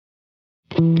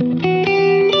Good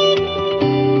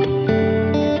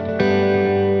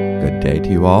day to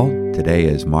you all. Today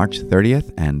is March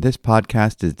 30th, and this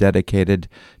podcast is dedicated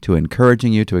to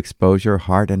encouraging you to expose your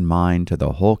heart and mind to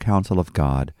the whole counsel of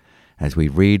God as we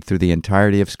read through the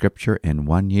entirety of Scripture in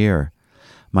 1 year.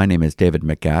 My name is David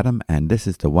MacAdam, and this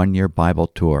is the 1 Year Bible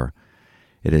Tour.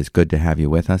 It is good to have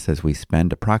you with us as we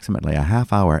spend approximately a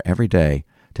half hour every day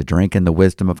to drink in the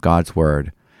wisdom of God's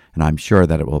Word, and I'm sure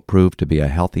that it will prove to be a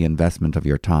healthy investment of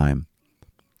your time.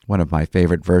 One of my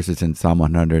favorite verses in Psalm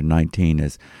 119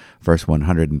 is verse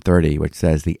 130, which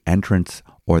says, "The entrance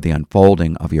or the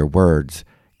unfolding of your words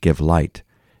give light.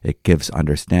 It gives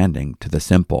understanding to the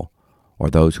simple, or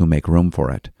those who make room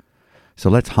for it." So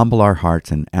let's humble our hearts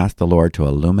and ask the Lord to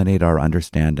illuminate our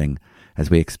understanding as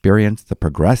we experience the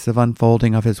progressive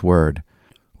unfolding of His Word.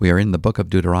 We are in the book of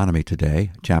Deuteronomy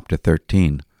today, chapter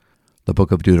 13. The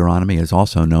book of Deuteronomy is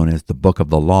also known as the book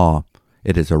of the law.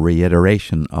 It is a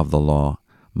reiteration of the law.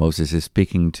 Moses is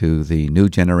speaking to the new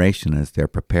generation as they're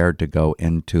prepared to go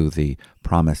into the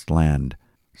promised land.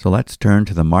 So let's turn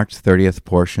to the March 30th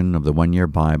portion of the 1 Year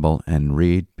Bible and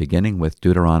read beginning with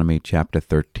Deuteronomy chapter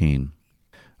 13.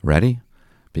 Ready?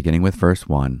 Beginning with verse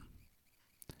 1.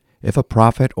 If a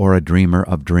prophet or a dreamer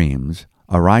of dreams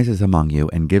arises among you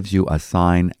and gives you a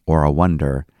sign or a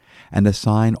wonder, and the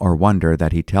sign or wonder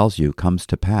that he tells you comes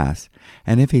to pass,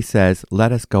 and if he says,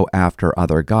 "Let us go after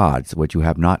other gods which you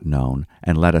have not known,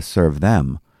 and let us serve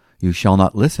them," you shall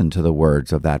not listen to the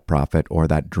words of that prophet or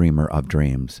that dreamer of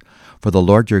dreams. For the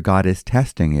Lord your God is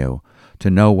testing you, to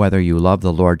know whether you love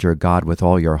the Lord your God with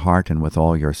all your heart and with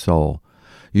all your soul.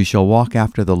 You shall walk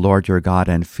after the Lord your God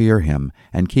and fear him,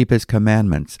 and keep his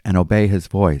commandments, and obey his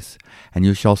voice, and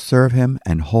you shall serve him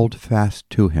and hold fast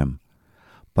to him.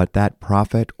 But that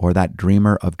prophet or that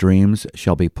dreamer of dreams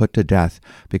shall be put to death,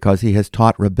 because he has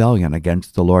taught rebellion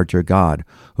against the Lord your God,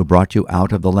 who brought you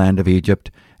out of the land of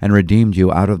Egypt, and redeemed you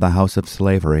out of the house of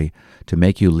slavery, to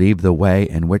make you leave the way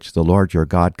in which the Lord your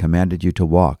God commanded you to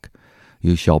walk.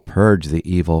 You shall purge the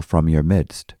evil from your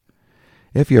midst.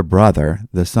 If your brother,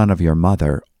 the son of your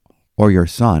mother, or your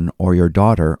son, or your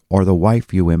daughter, or the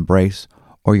wife you embrace,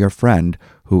 or your friend,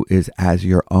 who is as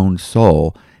your own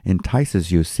soul,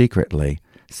 entices you secretly,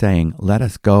 saying, "Let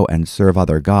us go and serve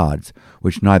other gods,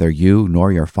 which neither you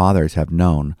nor your fathers have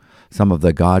known, some of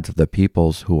the gods of the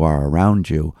peoples who are around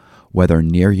you, whether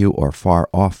near you or far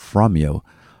off from you,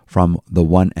 from the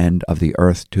one end of the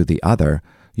earth to the other,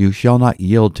 you shall not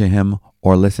yield to him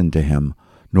or listen to him,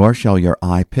 nor shall your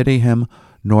eye pity him,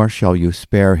 nor shall you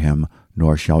spare him,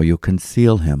 nor shall you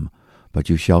conceal him, but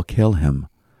you shall kill him.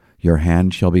 Your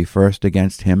hand shall be first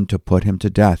against him to put him to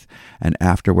death, and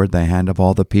afterward the hand of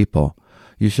all the people.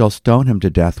 You shall stone him to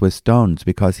death with stones,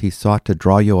 because he sought to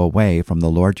draw you away from the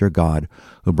Lord your God,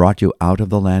 who brought you out of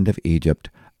the land of Egypt,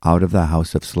 out of the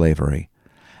house of slavery.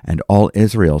 And all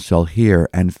Israel shall hear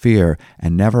and fear,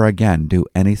 and never again do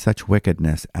any such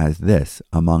wickedness as this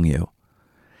among you.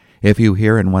 If you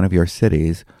hear in one of your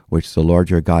cities, which the Lord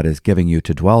your God is giving you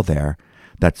to dwell there,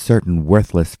 that certain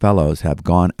worthless fellows have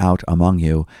gone out among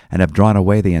you, and have drawn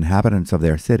away the inhabitants of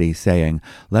their city, saying,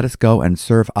 "Let us go and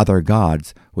serve other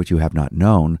gods, which you have not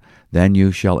known," then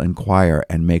you shall inquire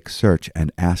and make search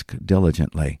and ask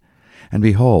diligently. And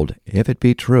behold, if it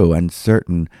be true and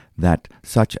certain that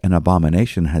such an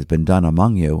abomination has been done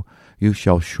among you, you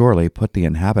shall surely put the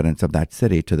inhabitants of that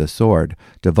city to the sword,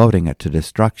 devoting it to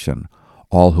destruction,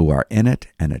 all who are in it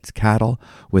and its cattle,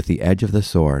 with the edge of the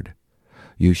sword.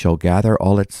 You shall gather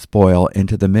all its spoil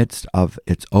into the midst of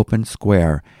its open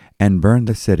square, and burn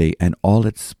the city and all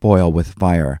its spoil with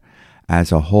fire,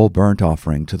 as a whole burnt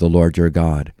offering to the Lord your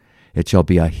God. It shall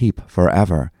be a heap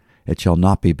forever. It shall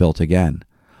not be built again.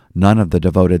 None of the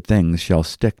devoted things shall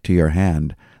stick to your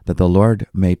hand, that the Lord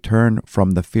may turn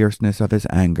from the fierceness of his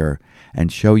anger,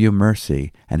 and show you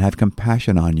mercy, and have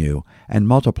compassion on you, and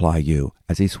multiply you,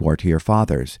 as he swore to your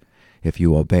fathers, if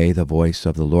you obey the voice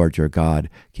of the Lord your God,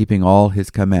 keeping all his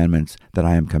commandments that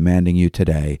I am commanding you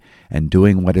today, and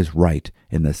doing what is right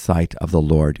in the sight of the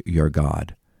Lord your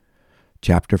God.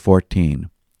 Chapter 14.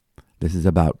 This is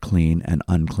about clean and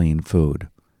unclean food.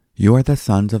 You are the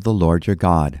sons of the Lord your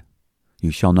God. You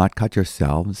shall not cut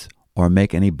yourselves, or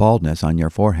make any baldness on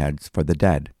your foreheads for the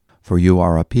dead, for you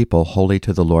are a people holy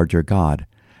to the Lord your God,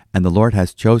 and the Lord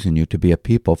has chosen you to be a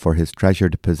people for his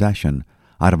treasured possession,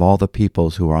 out of all the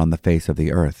peoples who are on the face of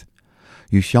the earth.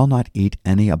 You shall not eat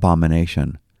any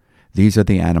abomination. These are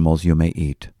the animals you may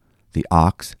eat: the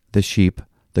ox, the sheep,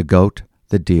 the goat,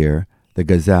 the deer, the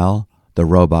gazelle, the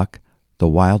roebuck, the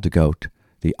wild goat,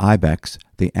 the ibex,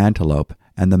 the antelope,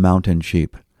 and the mountain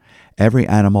sheep. Every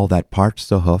animal that parts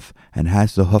the hoof, and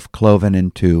has the hoof cloven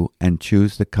in two, and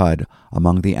chews the cud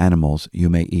among the animals, you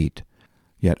may eat.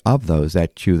 Yet of those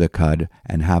that chew the cud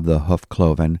and have the hoof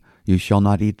cloven, you shall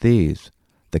not eat these: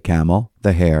 the camel,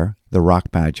 the hare, the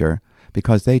rock badger,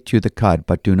 because they chew the cud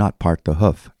but do not part the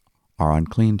hoof, are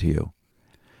unclean to you.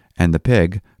 And the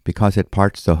pig, because it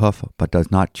parts the hoof but does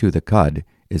not chew the cud,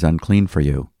 is unclean for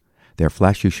you. Their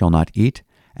flesh you shall not eat,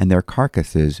 and their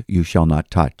carcasses you shall not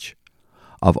touch.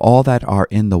 Of all that are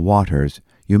in the waters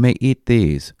you may eat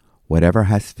these: whatever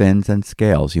has fins and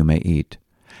scales you may eat.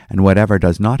 And whatever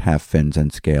does not have fins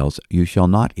and scales you shall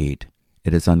not eat;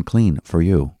 it is unclean for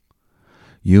you.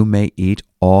 You may eat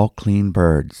all clean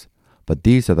birds, but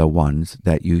these are the ones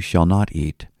that you shall not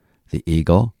eat: the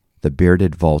eagle, the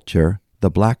bearded vulture,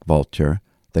 the black vulture,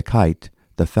 the kite,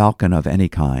 the falcon of any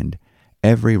kind,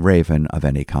 every raven of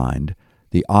any kind,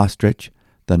 the ostrich,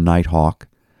 the nighthawk,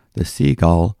 the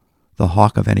seagull, the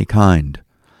hawk of any kind,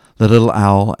 the little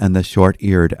owl and the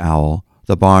short-eared owl,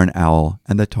 the barn owl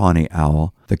and the tawny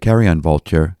owl, the carrion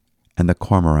vulture and the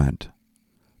cormorant,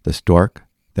 the stork,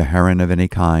 the heron of any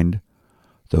kind,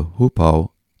 the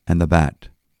hoopoe and the bat.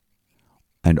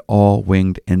 And all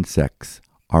winged insects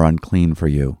are unclean for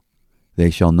you;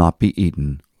 they shall not be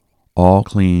eaten. All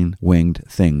clean winged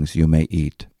things you may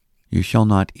eat. You shall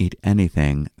not eat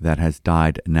anything that has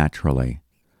died naturally.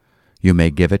 You may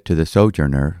give it to the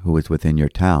sojourner who is within your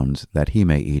towns, that he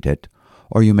may eat it,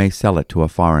 or you may sell it to a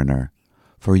foreigner,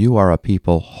 for you are a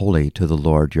people holy to the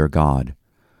Lord your God.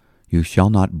 You shall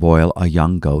not boil a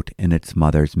young goat in its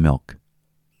mother's milk.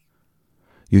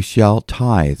 You shall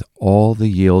tithe all the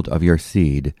yield of your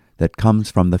seed that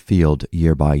comes from the field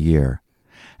year by year.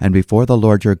 And before the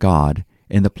Lord your God,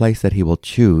 in the place that he will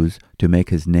choose to make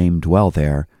his name dwell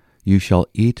there, you shall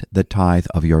eat the tithe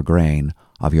of your grain,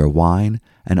 of your wine,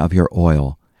 and of your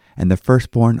oil, and the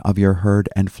firstborn of your herd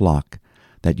and flock,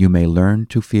 that you may learn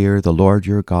to fear the Lord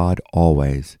your God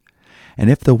always. And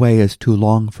if the way is too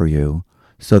long for you,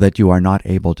 so that you are not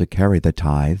able to carry the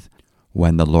tithe,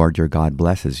 when the Lord your God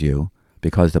blesses you,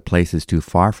 because the place is too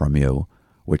far from you,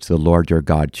 which the Lord your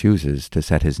God chooses to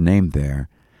set his name there,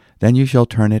 then you shall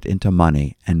turn it into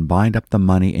money, and bind up the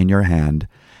money in your hand,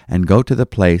 and go to the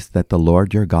place that the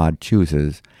Lord your God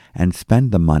chooses, and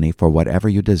spend the money for whatever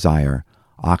you desire,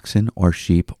 oxen or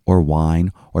sheep or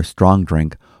wine or strong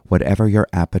drink, whatever your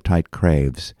appetite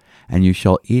craves. And you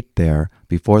shall eat there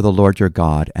before the Lord your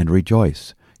God, and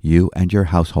rejoice, you and your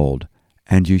household.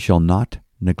 And you shall not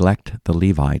neglect the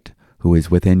Levite, who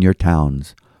is within your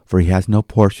towns, for he has no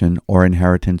portion or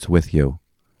inheritance with you.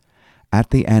 At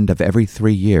the end of every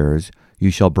 3 years you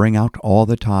shall bring out all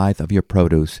the tithe of your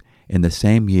produce in the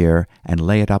same year, and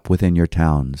lay it up within your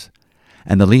towns.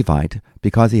 And the Levite,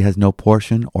 because he has no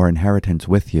portion or inheritance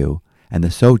with you, and the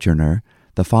sojourner,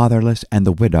 the fatherless, and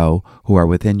the widow, who are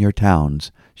within your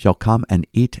towns, shall come and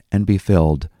eat and be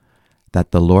filled,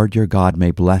 that the Lord your God may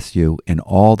bless you in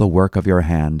all the work of your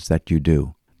hands that you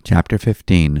do. Chapter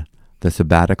 15. The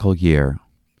Sabbatical Year.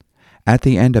 At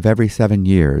the end of every 7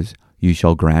 years you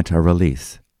shall grant a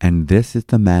release, and this is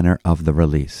the manner of the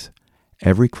release.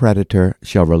 Every creditor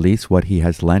shall release what he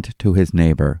has lent to his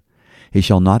neighbor. He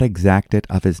shall not exact it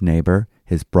of his neighbor,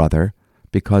 his brother,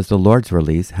 because the Lord's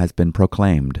release has been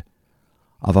proclaimed.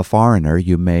 Of a foreigner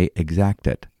you may exact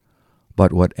it,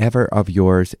 but whatever of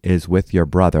yours is with your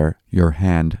brother, your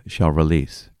hand shall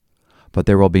release. But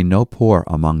there will be no poor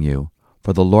among you,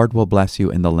 for the Lord will bless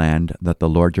you in the land that the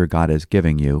Lord your God is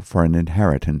giving you for an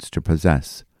inheritance to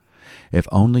possess. If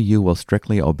only you will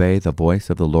strictly obey the voice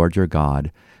of the Lord your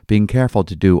God, being careful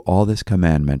to do all this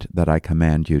commandment that I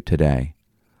command you today.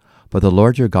 But the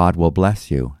Lord your God will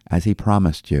bless you, as he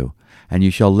promised you, and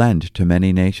you shall lend to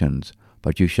many nations,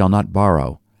 but you shall not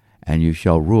borrow, and you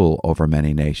shall rule over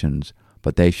many nations,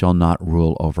 but they shall not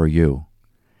rule over you.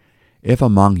 If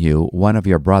among you one of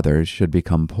your brothers should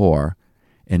become poor,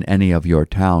 in any of your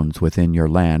towns within your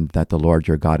land that the Lord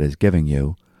your God is giving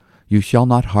you, you shall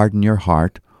not harden your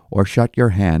heart or shut your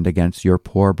hand against your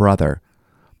poor brother,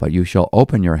 but you shall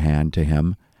open your hand to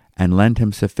him and lend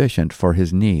him sufficient for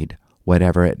his need,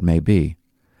 whatever it may be.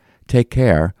 Take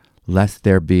care lest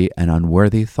there be an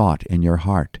unworthy thought in your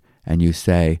heart, and you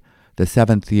say, the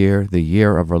 7th year, the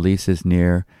year of release is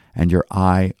near, and your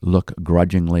eye look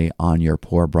grudgingly on your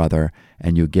poor brother,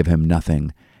 and you give him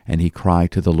nothing, and he cry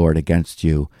to the Lord against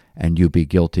you, and you be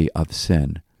guilty of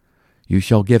sin. You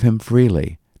shall give him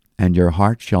freely, and your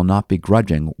heart shall not be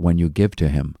grudging when you give to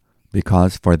him,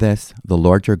 because for this the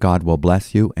Lord your God will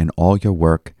bless you in all your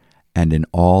work and in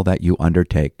all that you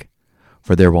undertake.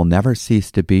 For there will never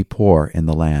cease to be poor in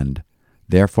the land.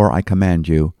 Therefore I command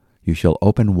you, you shall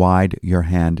open wide your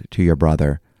hand to your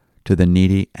brother, to the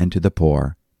needy and to the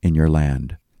poor in your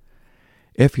land.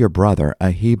 If your brother,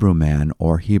 a Hebrew man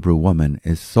or Hebrew woman,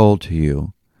 is sold to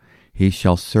you, he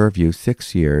shall serve you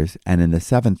 6 years, and in the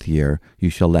 7th year you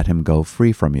shall let him go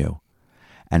free from you.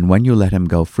 And when you let him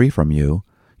go free from you,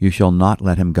 you shall not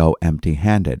let him go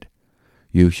empty-handed.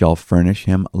 You shall furnish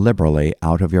him liberally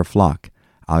out of your flock,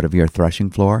 out of your threshing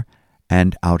floor,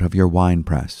 and out of your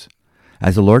winepress.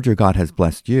 As the Lord your God has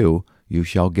blessed you, you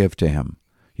shall give to him.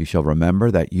 You shall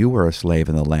remember that you were a slave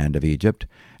in the land of Egypt,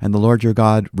 and the Lord your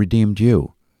God redeemed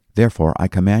you. Therefore I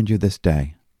command you this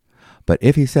day. But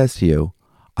if he says to you,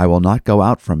 I will not go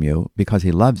out from you, because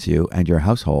he loves you and your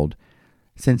household,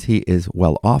 since he is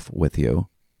well off with you,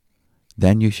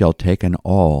 then you shall take an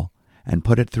awl, and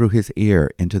put it through his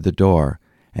ear into the door,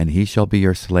 and he shall be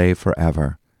your slave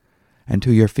forever. And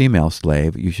to your female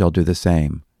slave you shall do the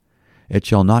same. It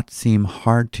shall not seem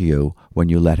hard to you when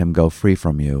you let him go free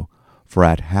from you, for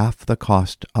at half the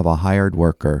cost of a hired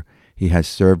worker he has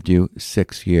served you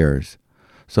 6 years.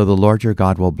 So the Lord your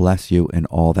God will bless you in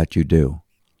all that you do.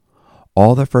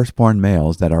 All the firstborn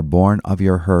males that are born of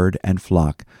your herd and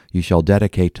flock you shall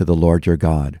dedicate to the Lord your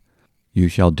God. You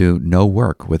shall do no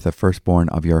work with the firstborn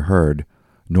of your herd,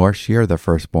 nor shear the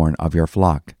firstborn of your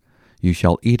flock. You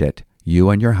shall eat it, you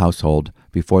and your household,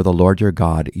 before the Lord your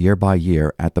God year by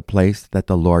year at the place that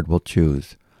the Lord will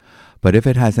choose. But if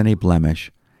it has any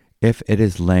blemish, if it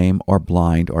is lame or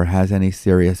blind or has any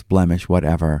serious blemish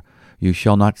whatever, you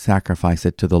shall not sacrifice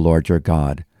it to the Lord your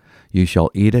God. You shall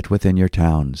eat it within your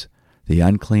towns. The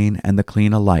unclean and the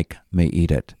clean alike may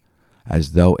eat it,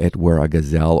 as though it were a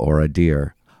gazelle or a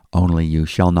deer. Only you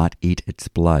shall not eat its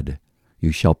blood.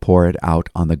 You shall pour it out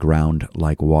on the ground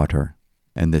like water.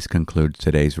 And this concludes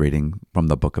today's reading from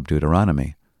the book of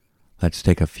Deuteronomy. Let's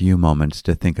take a few moments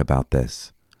to think about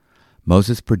this.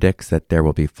 Moses predicts that there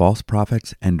will be false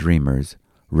prophets and dreamers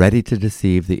ready to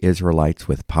deceive the Israelites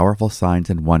with powerful signs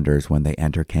and wonders when they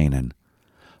enter Canaan.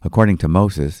 According to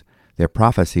Moses, their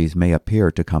prophecies may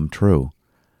appear to come true.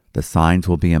 The signs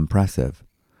will be impressive.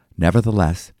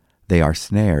 Nevertheless, they are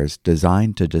snares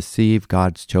designed to deceive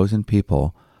God's chosen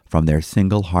people from their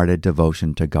single-hearted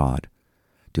devotion to God.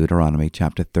 Deuteronomy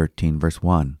chapter 13, verse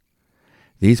 1.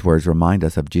 These words remind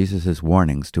us of Jesus'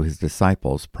 warnings to his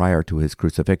disciples prior to his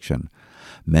crucifixion.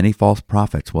 Many false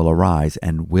prophets will arise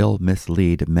and will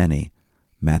mislead many.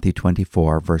 Matthew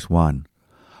 24, verse 1.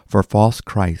 For false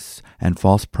Christs and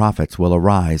false prophets will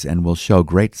arise and will show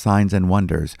great signs and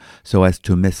wonders, so as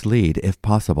to mislead, if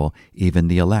possible, even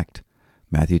the elect.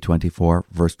 Matthew 24,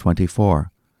 verse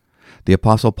 24. The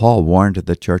Apostle Paul warned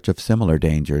the church of similar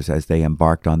dangers as they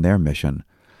embarked on their mission.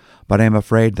 But I am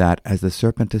afraid that, as the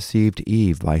serpent deceived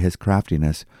Eve by his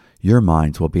craftiness, your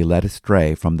minds will be led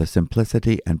astray from the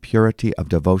simplicity and purity of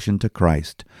devotion to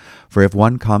Christ. For if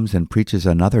one comes and preaches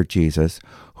another Jesus,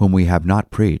 whom we have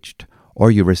not preached, or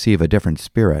you receive a different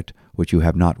spirit, which you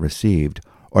have not received,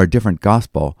 or a different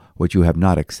gospel, which you have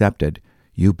not accepted,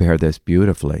 you bear this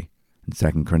beautifully.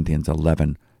 In 2 Corinthians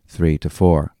 11,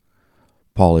 3-4.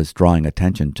 Paul is drawing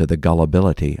attention to the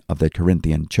gullibility of the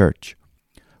Corinthian church.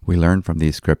 We learn from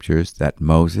these scriptures that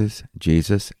Moses,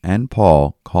 Jesus, and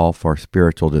Paul call for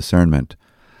spiritual discernment.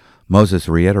 Moses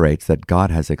reiterates that God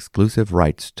has exclusive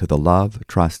rights to the love,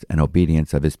 trust, and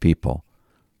obedience of his people.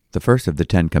 The first of the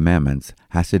 10 Commandments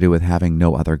has to do with having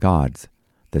no other gods.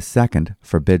 The second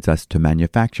forbids us to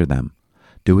manufacture them.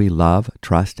 Do we love,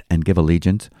 trust, and give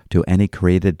allegiance to any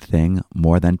created thing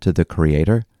more than to the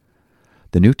Creator?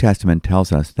 The New Testament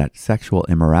tells us that sexual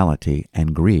immorality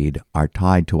and greed are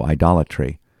tied to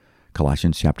idolatry.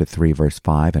 Colossians chapter 3, verse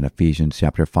 5, and Ephesians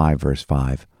chapter 5, verse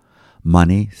 5.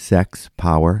 Money, sex,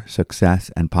 power,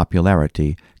 success, and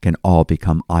popularity can all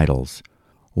become idols.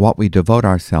 What we devote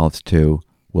ourselves to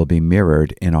will be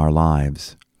mirrored in our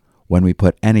lives. When we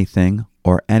put anything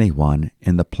or anyone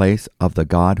in the place of the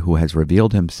God who has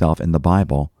revealed himself in the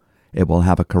Bible, it will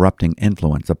have a corrupting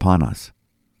influence upon us.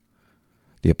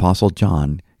 The Apostle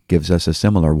John gives us a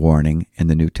similar warning in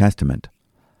the New Testament.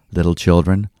 Little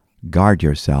children, guard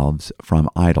yourselves from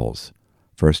idols.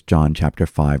 1 John chapter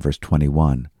 5, verse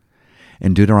 21.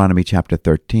 In Deuteronomy chapter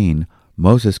 13,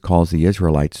 Moses calls the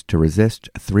Israelites to resist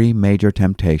 3 major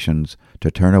temptations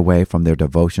to turn away from their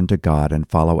devotion to God and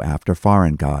follow after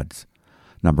foreign gods.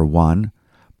 Number 1,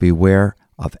 beware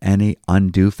of any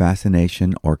undue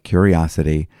fascination or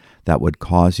curiosity that would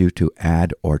cause you to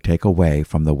add or take away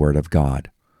from the Word of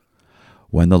God.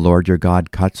 When the Lord your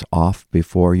God cuts off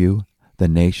before you the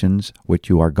nations which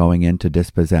you are going in to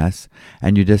dispossess,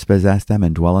 and you dispossess them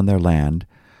and dwell in their land,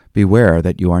 beware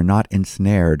that you are not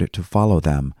ensnared to follow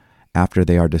them after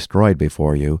they are destroyed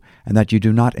before you, and that you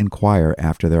do not inquire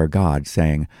after their gods,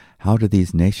 saying, How do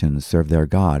these nations serve their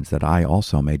gods, that I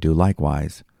also may do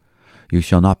likewise? You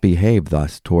shall not behave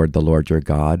thus toward the Lord your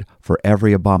God, for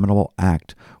every abominable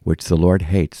act which the Lord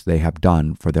hates they have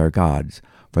done for their gods,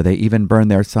 for they even burn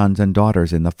their sons and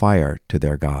daughters in the fire to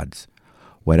their gods.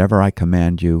 Whatever I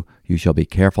command you, you shall be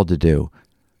careful to do.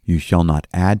 You shall not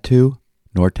add to,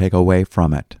 nor take away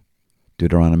from it.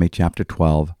 Deuteronomy chapter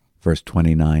 12, verse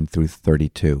 29 through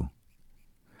 32.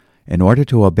 In order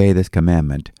to obey this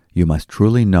commandment, you must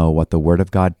truly know what the Word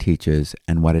of God teaches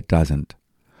and what it doesn't.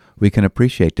 We can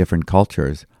appreciate different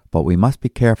cultures, but we must be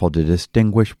careful to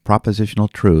distinguish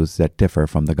propositional truths that differ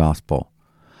from the gospel.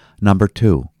 Number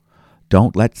 2,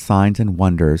 don't let signs and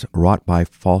wonders wrought by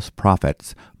false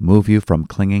prophets move you from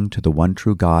clinging to the one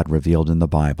true God revealed in the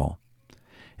Bible.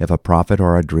 If a prophet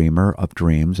or a dreamer of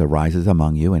dreams arises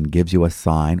among you and gives you a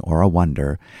sign or a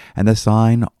wonder, and the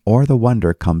sign or the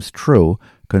wonder comes true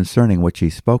concerning which he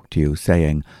spoke to you,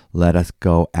 saying, "Let us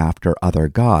go after other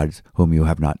gods, whom you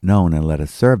have not known, and let us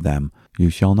serve them,"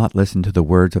 you shall not listen to the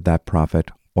words of that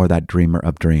prophet or that dreamer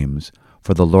of dreams,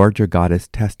 for the Lord your God is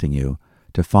testing you,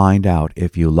 to find out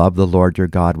if you love the Lord your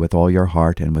God with all your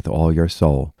heart and with all your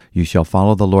soul. You shall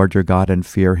follow the Lord your God and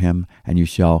fear him, and you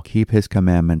shall keep his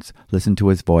commandments, listen to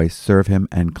his voice, serve him,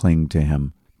 and cling to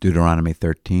him. Deuteronomy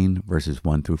 13, verses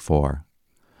 1 through 4.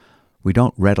 We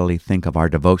don't readily think of our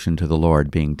devotion to the Lord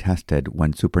being tested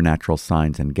when supernatural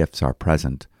signs and gifts are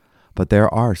present, but there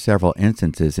are several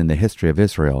instances in the history of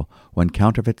Israel when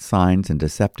counterfeit signs and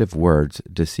deceptive words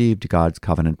deceived God's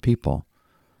covenant people.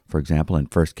 For example, in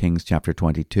 1 Kings chapter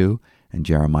 22 and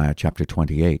Jeremiah chapter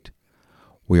 28.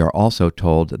 We are also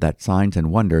told that signs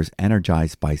and wonders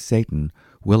energized by Satan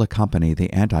will accompany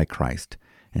the Antichrist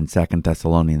in 2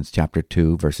 Thessalonians chapter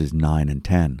 2 verses 9 and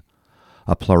 10.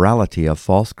 A plurality of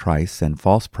false Christs and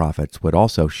false prophets would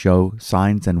also show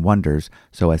signs and wonders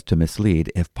so as to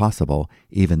mislead, if possible,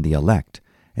 even the elect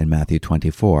in Matthew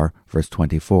 24 verse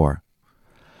 24.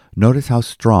 Notice how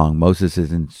strong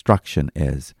Moses' instruction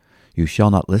is. You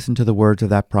shall not listen to the words of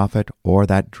that prophet or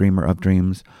that dreamer of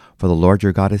dreams, for the Lord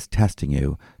your God is testing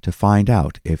you to find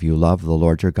out if you love the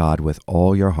Lord your God with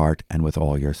all your heart and with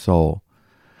all your soul.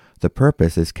 The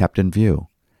purpose is kept in view,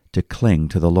 to cling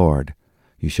to the Lord.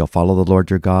 You shall follow the Lord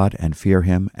your God and fear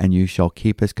him, and you shall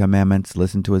keep his commandments,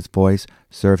 listen to his voice,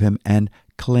 serve him, and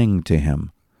cling to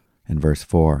him. In verse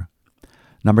 4.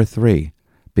 Number 3,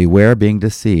 beware being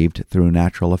deceived through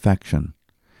natural affection.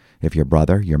 If your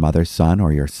brother, your mother's son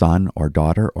or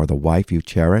daughter, or the wife you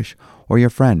cherish, or your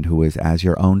friend who is as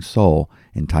your own soul,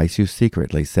 entice you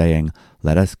secretly, saying,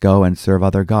 "Let us go and serve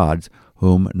other gods,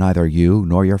 whom neither you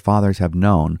nor your fathers have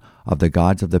known, of the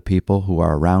gods of the people who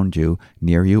are around you,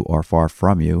 near you or far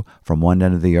from you, from one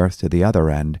end of the earth to the other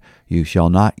end, you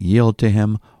shall not yield to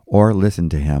him or listen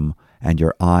to him, and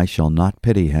your eye shall not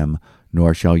pity him,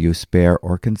 nor shall you spare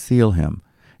or conceal him."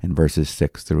 In verses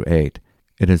 6 through 8.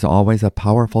 It is always a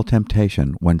powerful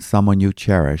temptation when someone you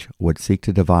cherish would seek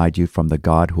to divide you from the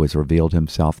God who has revealed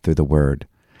himself through the Word.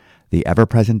 The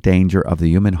ever-present danger of the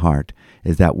human heart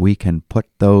is that we can put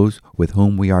those with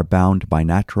whom we are bound by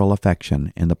natural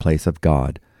affection in the place of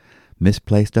God.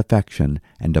 Misplaced affection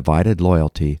and divided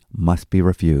loyalty must be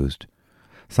refused.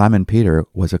 Simon Peter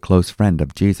was a close friend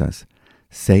of Jesus.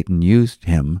 Satan used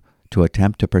him to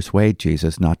attempt to persuade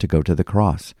Jesus not to go to the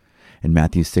cross. In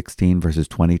Matthew 16, verses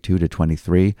 22 to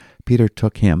 23, Peter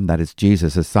took him, that is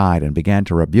Jesus, aside and began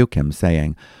to rebuke him,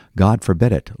 saying, "God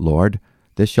forbid it, Lord,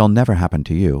 this shall never happen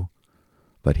to you."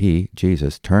 But he,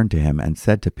 Jesus, turned to him and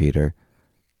said to Peter,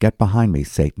 "Get behind me,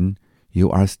 Satan. You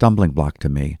are a stumbling block to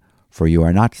me, for you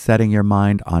are not setting your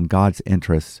mind on God's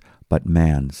interests, but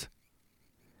man's."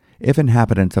 If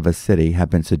inhabitants of a city have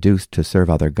been seduced to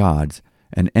serve other gods,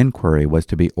 an inquiry was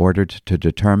to be ordered to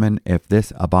determine if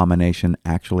this abomination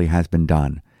actually has been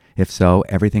done. If so,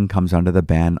 everything comes under the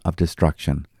ban of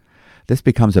destruction. This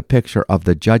becomes a picture of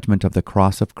the judgment of the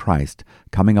cross of Christ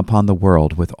coming upon the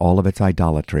world with all of its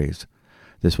idolatries.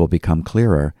 This will become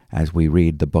clearer as we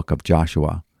read the book of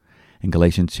Joshua. In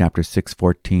Galatians chapter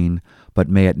 6:14, "But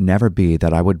may it never be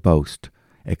that I would boast,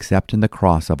 except in the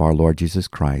cross of our Lord Jesus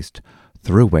Christ,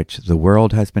 through which the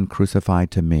world has been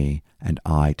crucified to me, and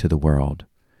I to the world."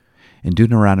 In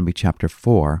Deuteronomy chapter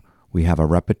 4, we have a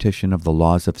repetition of the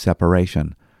laws of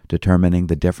separation, determining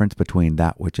the difference between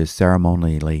that which is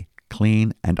ceremonially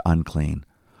clean and unclean.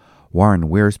 Warren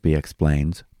Wiersbe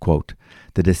explains, quote,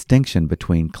 "The distinction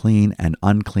between clean and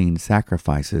unclean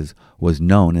sacrifices was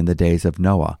known in the days of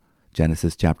Noah,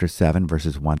 Genesis chapter 7,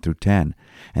 verses 1 through 10,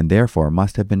 and therefore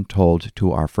must have been told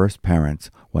to our first parents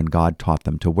when God taught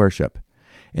them to worship.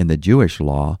 In the Jewish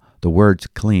law, the words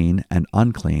clean and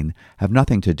unclean have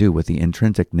nothing to do with the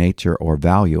intrinsic nature or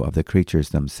value of the creatures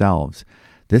themselves.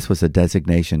 This was a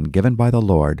designation given by the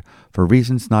Lord for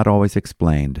reasons not always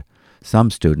explained.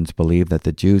 Some students believe that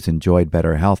the Jews enjoyed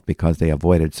better health because they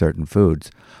avoided certain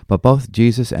foods, but both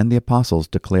Jesus and the apostles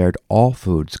declared all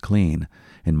foods clean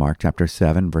in Mark chapter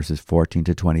 7, verses 14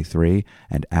 to 23,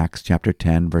 and Acts chapter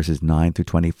 10, verses 9 through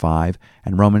 25,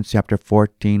 and Romans chapter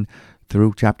 14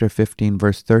 through chapter 15,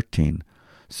 verse 13.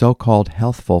 So-called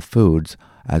healthful foods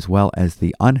as well as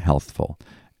the unhealthful.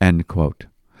 End quote.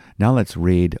 Now let's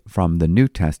read from the New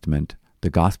Testament, the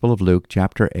Gospel of Luke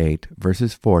chapter 8,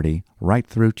 verses 40, right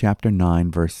through chapter 9,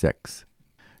 verse 6.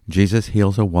 Jesus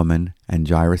heals a woman and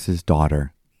Jairus'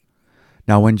 daughter.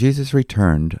 Now when Jesus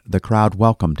returned, the crowd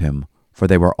welcomed him, for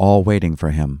they were all waiting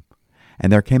for him.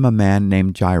 And there came a man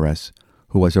named Jairus,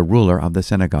 who was a ruler of the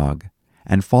synagogue.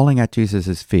 And falling at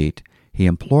Jesus' feet, he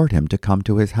implored him to come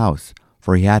to his house,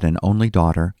 for he had an only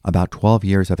daughter, about 12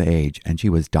 years of age, and she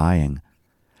was dying.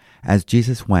 As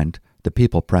Jesus went, the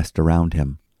people pressed around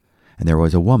him. And there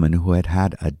was a woman who had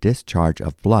had a discharge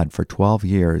of blood for 12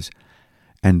 years,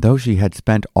 and though she had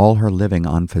spent all her living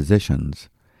on physicians,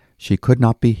 she could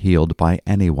not be healed by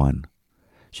anyone.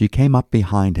 She came up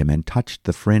behind him and touched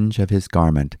the fringe of his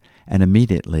garment, and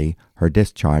immediately her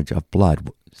discharge of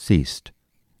blood ceased.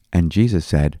 And Jesus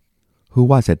said, "Who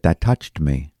was it that touched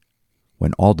me?"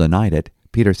 When all denied it,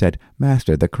 Peter said,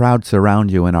 "Master, the crowd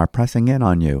surround you and are pressing in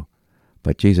on you."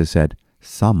 But Jesus said,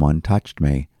 "Someone touched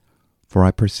me, for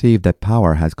I perceive that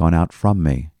power has gone out from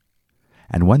me."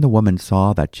 And when the woman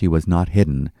saw that she was not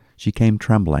hidden, she came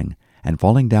trembling, and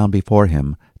falling down before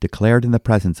him, declared in the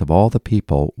presence of all the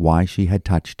people why she had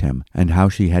touched him, and how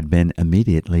she had been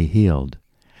immediately healed.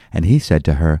 And he said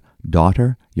to her,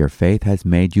 "Daughter, your faith has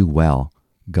made you well.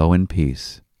 Go in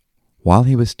peace." While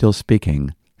he was still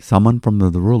speaking, someone from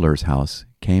the ruler's house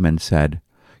came and said,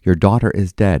 "Your daughter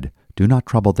is dead. Do not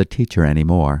trouble the teacher any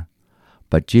more."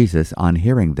 But Jesus, on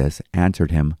hearing this,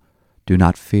 answered him, "Do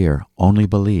not fear, only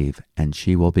believe, and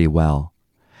she will be well."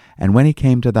 And when he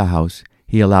came to the house,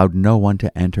 he allowed no one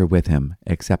to enter with him,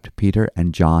 except Peter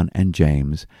and John and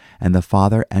James, and the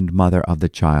father and mother of the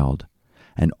child.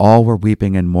 And all were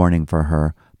weeping and mourning for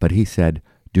her, but he said,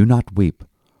 "Do not weep,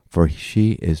 for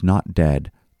she is not dead,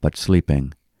 but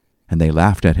sleeping." And they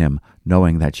laughed at him,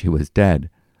 knowing that she was dead.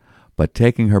 But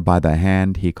taking her by the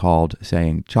hand, he called,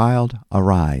 saying, "Child,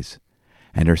 arise."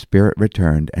 And her spirit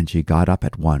returned, and she got up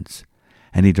at once.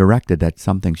 And he directed that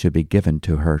something should be given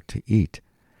to her to eat.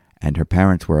 And her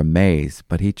parents were amazed,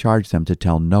 but he charged them to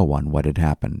tell no one what had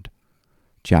happened.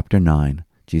 Chapter 9.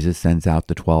 Jesus sends out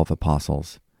the 12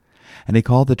 apostles. And he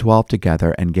called the 12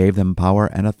 together and gave them power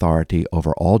and authority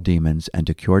over all demons and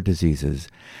to cure diseases.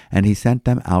 And he sent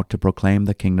them out to proclaim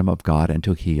the kingdom of God and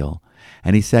to heal.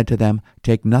 And he said to them,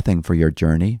 "Take nothing for your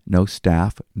journey, no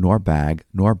staff, nor bag,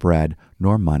 nor bread,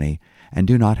 nor money, and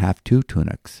do not have 2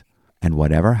 tunics. And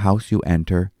whatever house you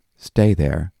enter, stay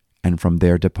there, and from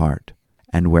there depart.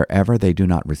 And wherever they do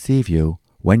not receive you,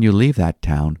 when you leave that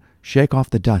town, shake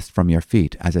off the dust from your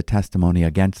feet as a testimony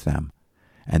against them."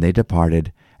 And they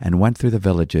departed and went through the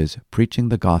villages, preaching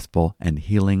the gospel and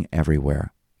healing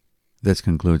everywhere. This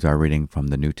concludes our reading from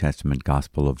the New Testament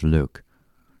Gospel of Luke.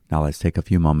 Now let's take a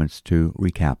few moments to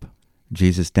recap.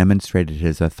 Jesus demonstrated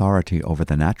his authority over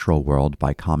the natural world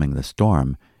by calming the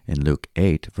storm in Luke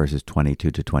 8, verses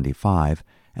 22 to 25,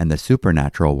 and the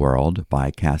supernatural world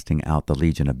by casting out the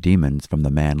legion of demons from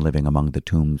the man living among the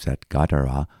tombs at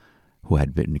Gadara, who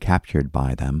had been captured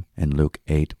by them in Luke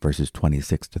 8, verses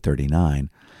 26 to 39.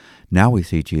 Now we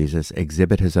see Jesus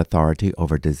exhibit his authority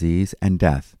over disease and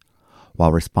death.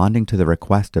 While responding to the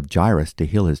request of Jairus to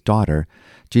heal his daughter,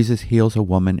 Jesus heals a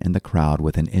woman in the crowd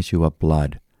with an issue of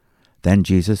blood. Then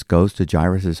Jesus goes to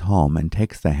Jairus' home and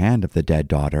takes the hand of the dead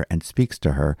daughter and speaks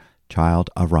to her, "Child,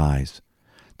 arise."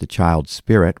 The child's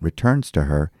spirit returns to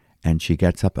her, and she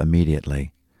gets up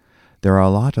immediately. There are a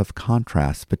lot of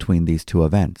contrasts between these two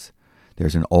events.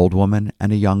 There's an old woman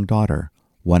and a young daughter.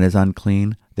 One is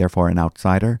unclean, therefore an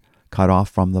outsider, cut off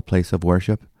from the place of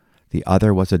worship. The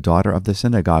other was a daughter of the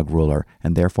synagogue ruler,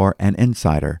 and therefore an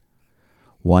insider.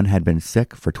 One had been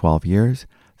sick for 12 years,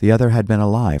 the other had been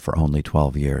alive for only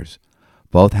 12 years.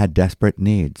 Both had desperate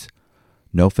needs.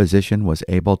 No physician was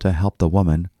able to help the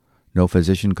woman. No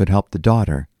physician could help the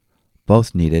daughter.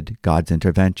 Both needed God's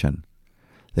intervention.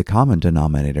 The common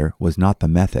denominator was not the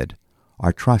method.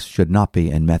 Our trust should not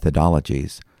be in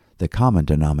methodologies. The common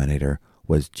denominator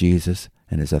was Jesus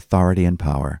and his authority and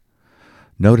power.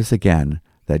 Notice again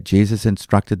that Jesus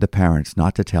instructed the parents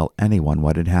not to tell anyone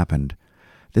what had happened.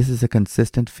 This is a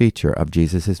consistent feature of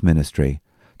Jesus' ministry,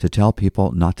 to tell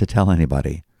people not to tell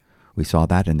anybody. We saw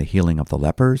that in the healing of the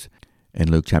lepers,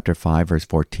 in Luke chapter 5, verse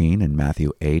 14, and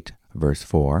Matthew 8, verse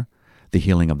 4. the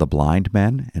healing of the blind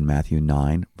men in Matthew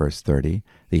 9, verse 30,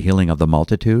 the healing of the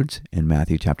multitudes in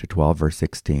Matthew chapter 12, verse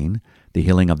 16, the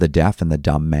healing of the deaf and the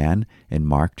dumb man in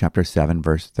Mark chapter 7,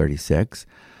 verse 36,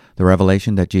 the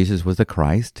revelation that Jesus was the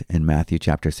Christ in Matthew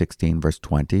chapter 16, verse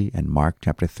 20, and Mark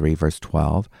chapter 3, verse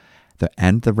 12,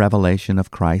 and the revelation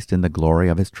of Christ in the glory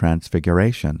of his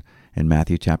transfiguration in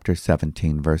Matthew chapter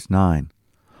 17, verse 9.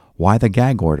 Why the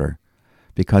gag order?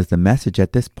 Because the message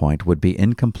at this point would be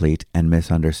incomplete and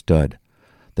misunderstood.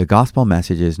 The gospel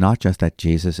message is not just that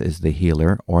Jesus is the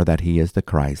healer or that he is the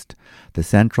Christ. The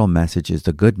central message is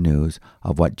the good news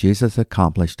of what Jesus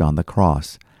accomplished on the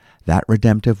cross. That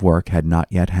redemptive work had not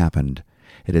yet happened.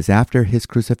 It is after his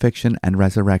crucifixion and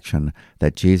resurrection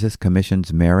that Jesus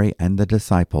commissions Mary and the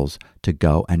disciples to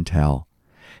go and tell.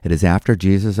 It is after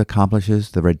Jesus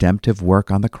accomplishes the redemptive work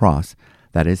on the cross,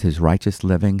 that is, his righteous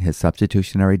living, his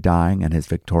substitutionary dying, and his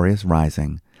victorious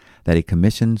rising, that he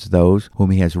commissions those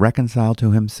whom he has reconciled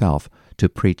to himself to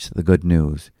preach the good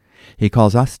news. He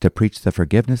calls us to preach the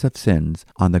forgiveness of sins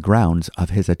on the grounds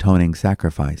of his atoning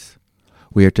sacrifice.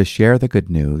 We are to share the good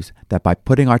news that by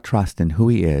putting our trust in who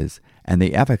he is and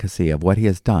the efficacy of what he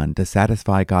has done to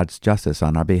satisfy God's justice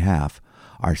on our behalf,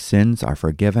 our sins are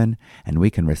forgiven and we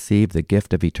can receive the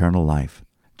gift of eternal life.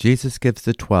 Jesus gives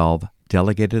the 12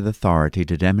 delegated authority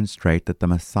to demonstrate that the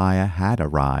Messiah had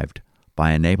arrived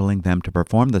by enabling them to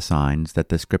perform the signs that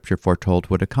the Scripture foretold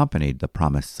would accompany the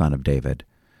promised Son of David.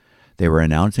 They were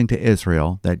announcing to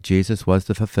Israel that Jesus was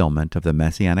the fulfillment of the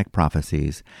messianic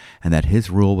prophecies and that his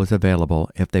rule was available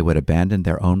if they would abandon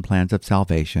their own plans of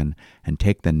salvation and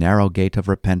take the narrow gate of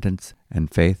repentance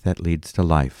and faith that leads to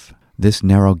life. This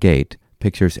narrow gate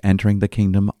pictures entering the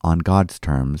kingdom on God's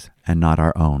terms and not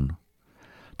our own.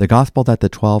 The gospel that the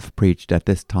 12 preached at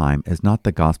this time is not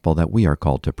the gospel that we are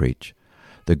called to preach.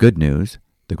 The good news,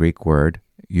 the Greek word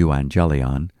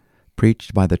euangelion,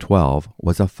 preached by the 12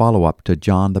 was a follow-up to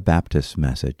John the Baptist's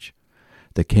message.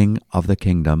 The King of the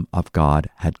kingdom of God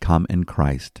had come in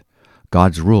Christ.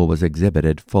 God's rule was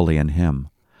exhibited fully in him.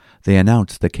 They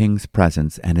announced the King's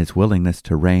presence and his willingness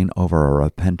to reign over a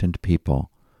repentant people.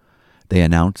 They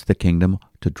announced the kingdom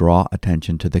to draw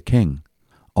attention to the King.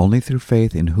 Only through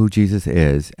faith in who Jesus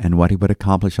is and what he would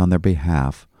accomplish on their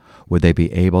behalf would they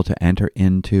be able to enter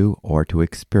into or to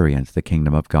experience the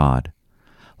kingdom of God.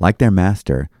 Like their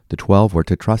master, the 12 were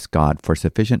to trust God for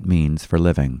sufficient means for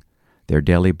living, their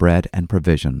daily bread and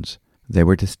provisions. They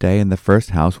were to stay in the first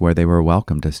house where they were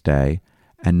welcome to stay,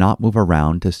 and not move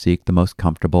around to seek the most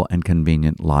comfortable and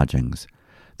convenient lodgings.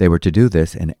 They were to do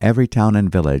this in every town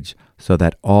and village so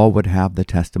that all would have the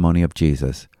testimony of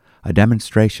Jesus, a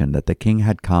demonstration that the King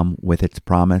had come with its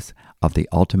promise of the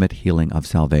ultimate healing of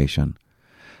salvation.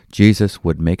 Jesus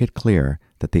would make it clear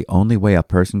that the only way a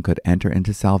person could enter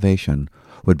into salvation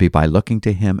would be by looking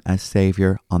to him as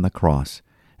Savior on the cross,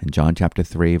 in John chapter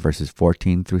 3, verses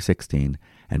 14 through 16,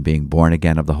 and being born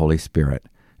again of the Holy Spirit,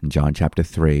 in John chapter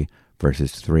 3,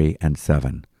 verses 3 and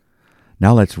 7.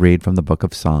 Now let's read from the book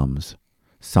of Psalms.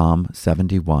 Psalm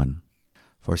 71.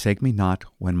 Forsake me not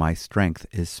when my strength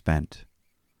is spent.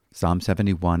 Psalm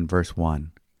 71, verse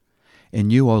 1. In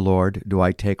you, O Lord, do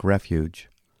I take refuge.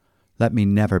 Let me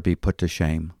never be put to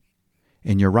shame.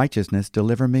 In your righteousness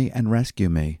deliver me and rescue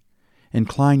me.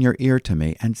 Incline your ear to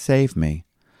me and save me.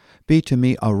 Be to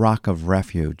me a rock of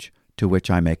refuge, to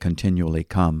which I may continually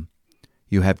come.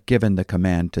 You have given the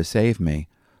command to save me,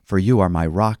 for you are my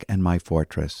rock and my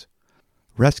fortress.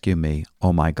 Rescue me,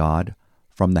 O my God,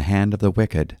 from the hand of the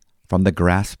wicked, from the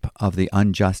grasp of the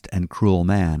unjust and cruel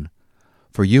man.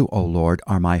 For you, O Lord,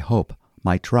 are my hope,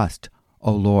 my trust,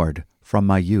 O Lord, from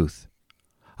my youth.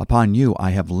 Upon you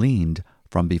I have leaned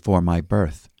from before my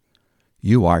birth.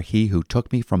 You are he who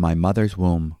took me from my mother's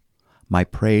womb. My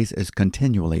praise is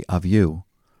continually of you.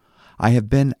 I have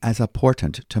been as a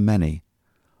portent to many,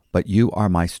 but you are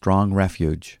my strong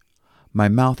refuge. My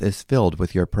mouth is filled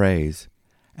with your praise,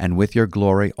 and with your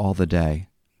glory all the day.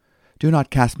 Do not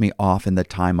cast me off in the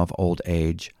time of old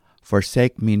age.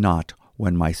 Forsake me not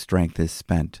when my strength is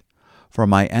spent. For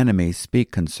my enemies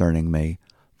speak concerning me.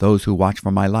 Those who watch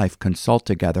for my life consult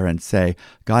together and say,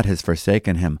 God has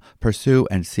forsaken him. Pursue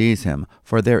and seize him,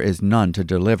 for there is none to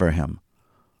deliver him.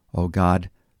 O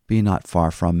God, be not far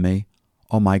from me.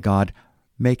 O my God,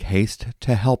 make haste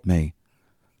to help me.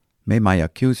 May my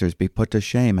accusers be put to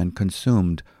shame and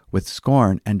consumed. With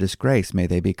scorn and disgrace may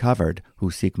they be covered who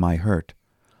seek my hurt.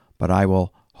 But I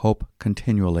will hope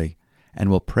continually, and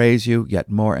will praise you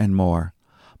yet more and more.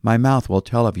 My mouth will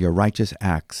tell of your righteous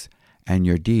acts, and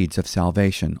your deeds of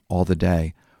salvation all the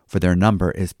day, for their number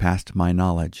is past my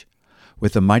knowledge.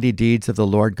 With the mighty deeds of the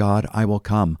Lord God I will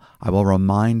come. I will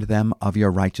remind them of your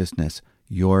righteousness,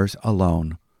 yours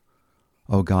alone.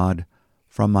 O God,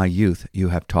 from my youth you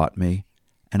have taught me,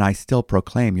 and I still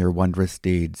proclaim your wondrous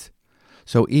deeds.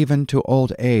 So even to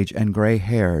old age and gray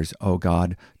hairs, O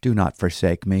God, do not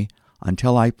forsake me,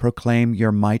 until I proclaim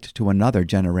your might to another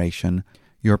generation,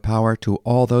 your power to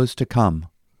all those to come.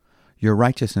 Your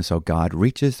righteousness, O God,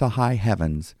 reaches the high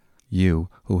heavens. You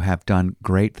who have done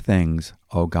great things,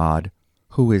 O God,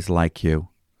 who is like you?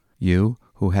 You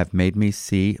who have made me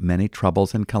see many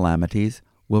troubles and calamities,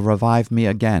 will revive me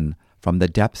again. From the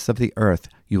depths of the earth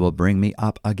you will bring me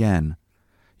up again.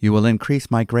 You will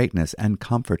increase my greatness and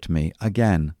comfort me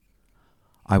again.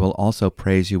 I will also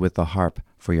praise you with the harp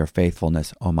for your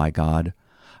faithfulness, O my God.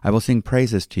 I will sing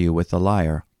praises to you with the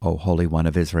lyre, O Holy One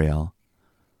of Israel.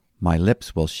 My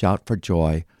lips will shout for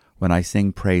joy when I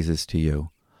sing praises to you,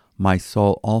 my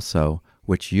soul also,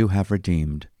 which you have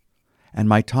redeemed. And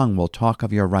my tongue will talk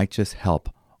of your righteous help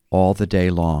all the day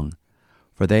long,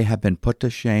 for they have been put to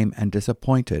shame and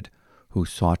disappointed who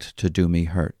sought to do me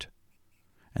hurt.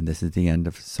 And this is the end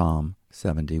of Psalm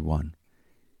 71.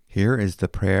 Here is the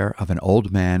prayer of an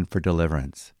old man for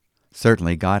deliverance.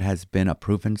 Certainly God has been a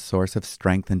proven source of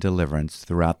strength and deliverance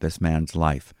throughout this man's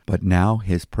life, but now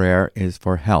his prayer is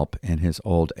for help in his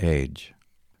old age.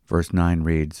 Verse 9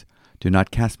 reads, Do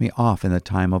not cast me off in the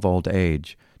time of old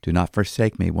age. Do not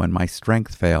forsake me when my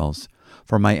strength fails.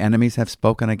 For my enemies have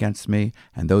spoken against me,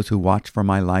 and those who watch for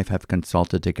my life have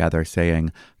consulted together,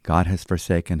 saying, God has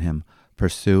forsaken him.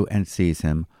 Pursue and seize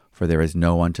him, for there is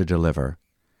no one to deliver.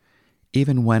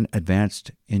 Even when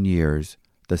advanced in years,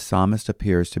 the psalmist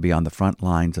appears to be on the front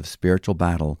lines of spiritual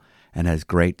battle and has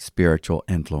great spiritual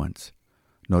influence.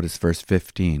 Notice verse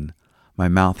 15, My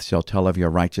mouth shall tell of your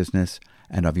righteousness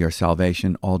and of your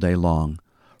salvation all day long,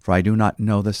 for I do not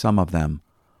know the sum of them.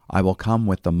 I will come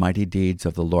with the mighty deeds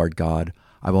of the Lord God.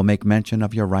 I will make mention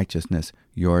of your righteousness,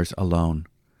 yours alone.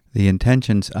 The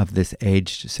intentions of this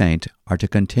aged saint are to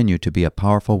continue to be a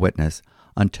powerful witness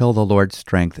until the Lord's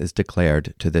strength is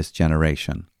declared to this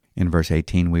generation. In verse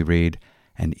 18 we read,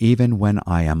 And even when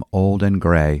I am old and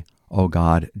gray, O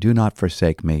God, do not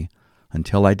forsake me,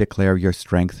 until I declare your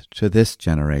strength to this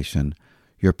generation,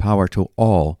 your power to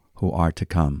all who are to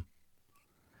come.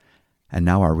 And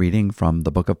now our reading from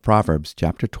the book of Proverbs,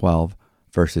 chapter 12,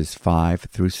 verses 5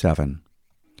 through 7.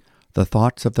 The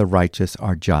thoughts of the righteous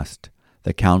are just,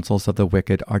 the counsels of the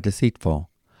wicked are deceitful.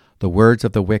 The words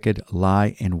of the wicked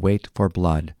lie in wait for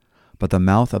blood, but the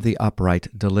mouth of the upright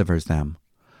delivers them.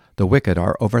 The wicked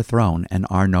are overthrown and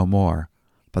are no more,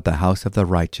 but the house of the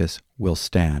righteous will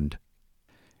stand.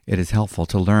 It is helpful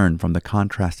to learn from the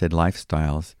contrasted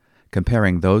lifestyles,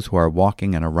 comparing those who are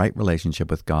walking in a right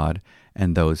relationship with God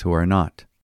and those who are not.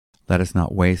 Let us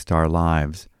not waste our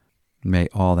lives. May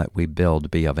all that we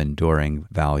build be of enduring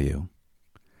value.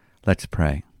 Let's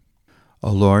pray.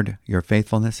 O Lord, your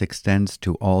faithfulness extends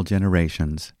to all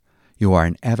generations. You are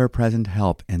an ever-present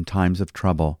help in times of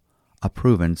trouble, a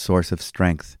proven source of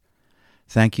strength.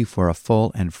 Thank you for a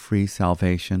full and free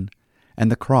salvation,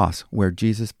 and the cross where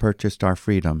Jesus purchased our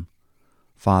freedom.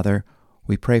 Father,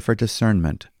 we pray for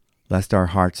discernment, lest our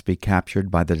hearts be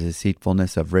captured by the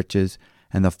deceitfulness of riches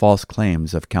and the false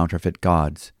claims of counterfeit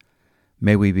gods.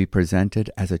 May we be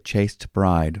presented as a chaste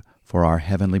bride for our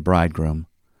heavenly bridegroom.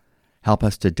 Help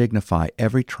us to dignify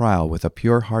every trial with a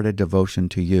pure-hearted devotion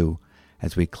to you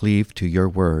as we cleave to your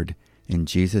word. In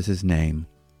Jesus' name,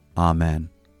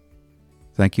 Amen.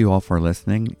 Thank you all for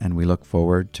listening, and we look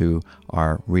forward to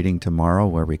our reading tomorrow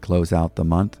where we close out the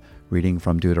month reading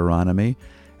from Deuteronomy.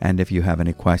 And if you have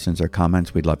any questions or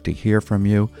comments, we'd love to hear from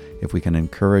you. If we can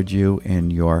encourage you in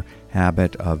your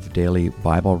habit of daily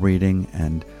Bible reading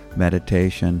and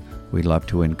meditation, we'd love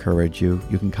to encourage you.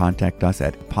 You can contact us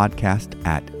at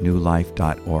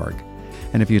podcast@newlife.org.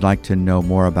 And if you'd like to know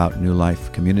more about New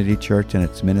Life Community Church and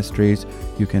its ministries,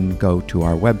 you can go to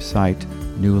our website,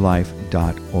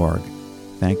 newlife.org.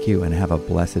 Thank you and have a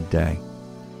blessed day.